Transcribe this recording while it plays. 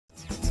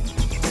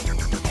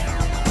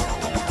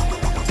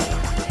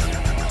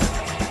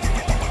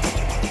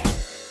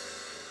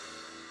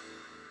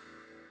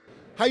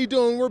How you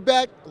doing? We're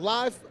back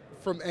live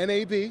from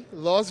NAB,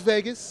 Las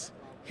Vegas,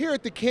 here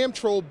at the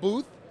Camtrol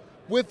booth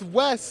with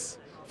Wes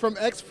from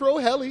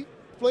XProHeli.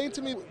 Explain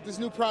to me this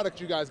new product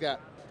you guys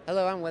got.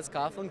 Hello, I'm Wes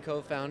Coughlin,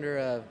 co-founder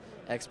of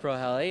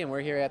XProHeli, and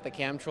we're here at the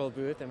Camtrol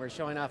booth, and we're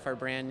showing off our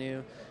brand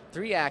new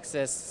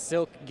 3-axis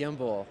Silk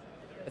Gimbal.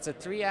 It's a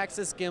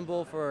 3-axis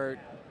gimbal for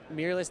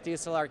mirrorless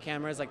DSLR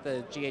cameras like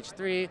the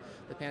GH3,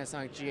 the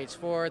Panasonic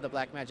GH4, the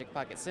Blackmagic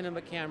Pocket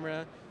Cinema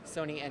camera,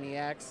 Sony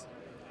NEX.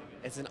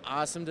 It's an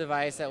awesome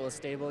device that will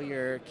stable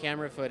your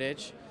camera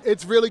footage.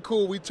 It's really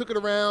cool. We took it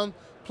around,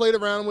 played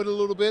around with it a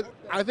little bit.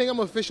 I think I'm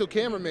an official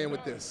cameraman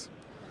with this.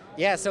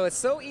 Yeah, so it's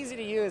so easy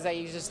to use that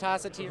you just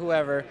toss it to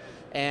whoever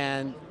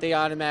and they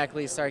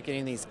automatically start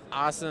getting these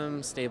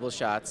awesome stable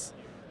shots.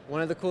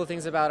 One of the cool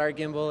things about our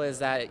gimbal is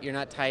that you're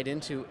not tied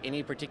into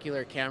any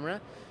particular camera.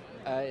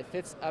 It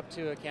fits up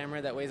to a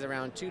camera that weighs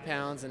around 2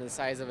 pounds and the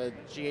size of a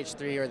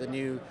GH3 or the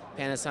new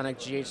Panasonic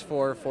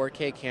GH4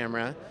 4K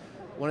camera.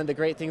 One of the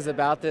great things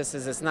about this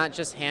is it's not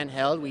just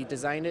handheld. We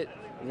designed it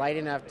light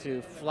enough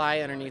to fly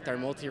underneath our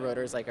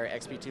multi-rotors like our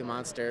XP2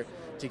 Monster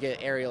to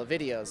get aerial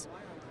videos.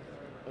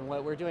 And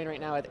what we're doing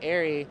right now with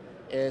Ari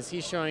is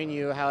he's showing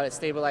you how it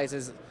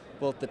stabilizes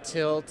both the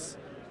tilt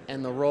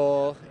and the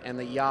roll and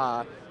the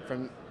yaw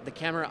from the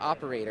camera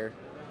operator.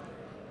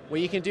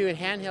 What you can do in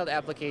handheld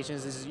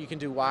applications is you can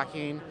do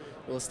walking.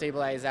 It will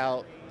stabilize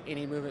out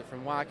any movement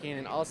from walking,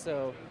 and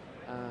also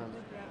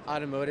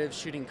automotive,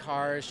 shooting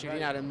cars,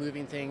 shooting out of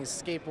moving things,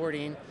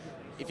 skateboarding.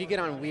 If you get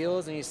on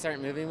wheels and you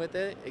start moving with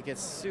it, it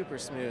gets super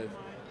smooth.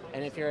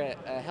 And if you're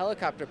a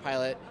helicopter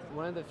pilot,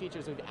 one of the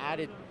features we've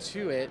added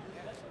to it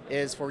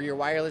is for your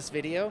wireless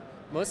video.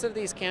 Most of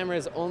these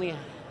cameras only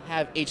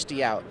have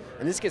HD out,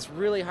 and this gets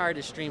really hard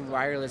to stream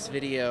wireless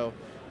video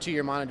to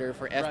your monitor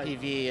for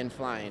FPV and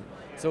flying.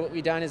 So what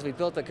we've done is we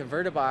built a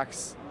converter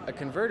box, a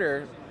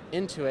converter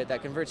into it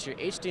that converts your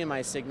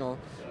HDMI signal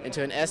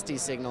into an SD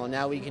signal. And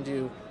now we can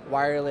do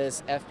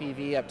wireless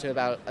FPV up to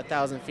about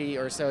 1,000 feet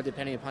or so,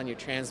 depending upon your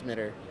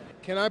transmitter.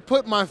 Can I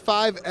put my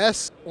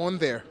 5S on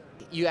there?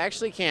 You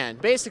actually can.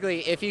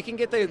 Basically, if you can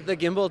get the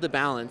gimbal to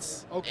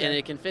balance, okay, and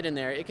it can fit in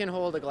there, it can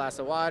hold a glass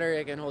of water,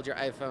 it can hold your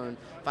iPhone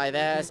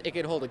 5S, it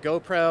can hold a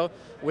GoPro.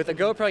 With a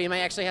GoPro, you might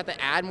actually have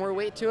to add more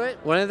weight to it.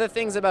 One of the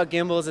things about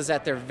gimbals is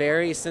that they're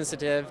very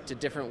sensitive to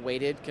different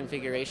weighted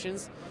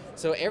configurations.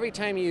 So every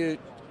time you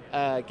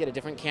get a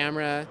different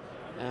camera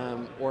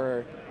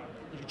or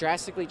you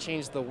drastically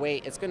change the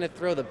weight, it's going to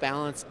throw the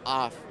balance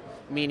off,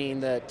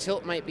 meaning the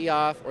tilt might be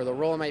off or the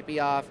roll might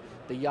be off.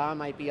 The yaw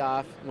might be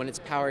off. When it's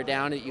powered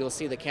down, you'll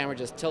see the camera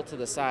just tilt to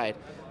the side.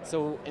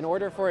 So in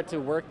order for it to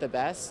work the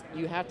best,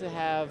 you have to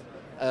have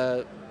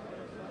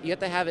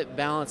it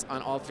balanced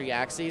on all 3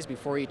 axes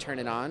before you turn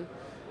it on.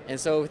 And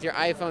so with your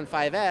iPhone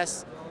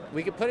 5S,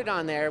 we could put it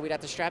on there, we'd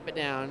have to strap it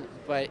down,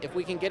 but if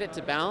we can get it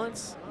to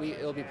balance,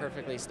 it'll be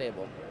perfectly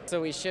stable.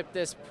 So we shipped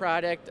this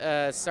product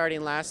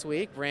starting last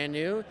week, brand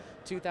new,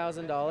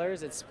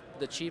 $2,000. It's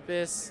the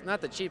cheapest,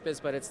 not the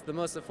cheapest, but it's the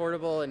most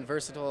affordable and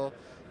versatile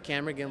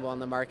camera gimbal on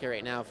the market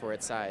right now for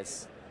its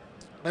size.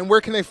 And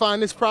where can they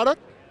find this product?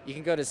 You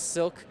can go to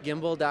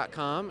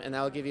silkgimbal.com, and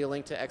that will give you a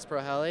link to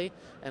XProHeli,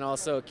 and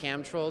also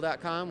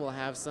camtrol.com will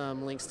have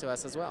some links to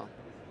us as well.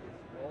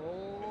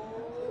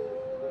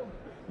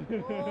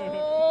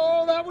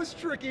 Oh, that was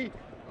tricky.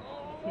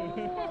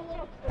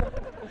 Oh.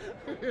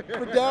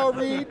 For Dal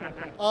Reed,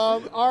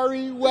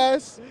 Ari,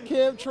 Wes,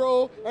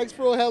 Camtrol,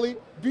 XProHeli,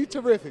 be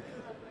terrific.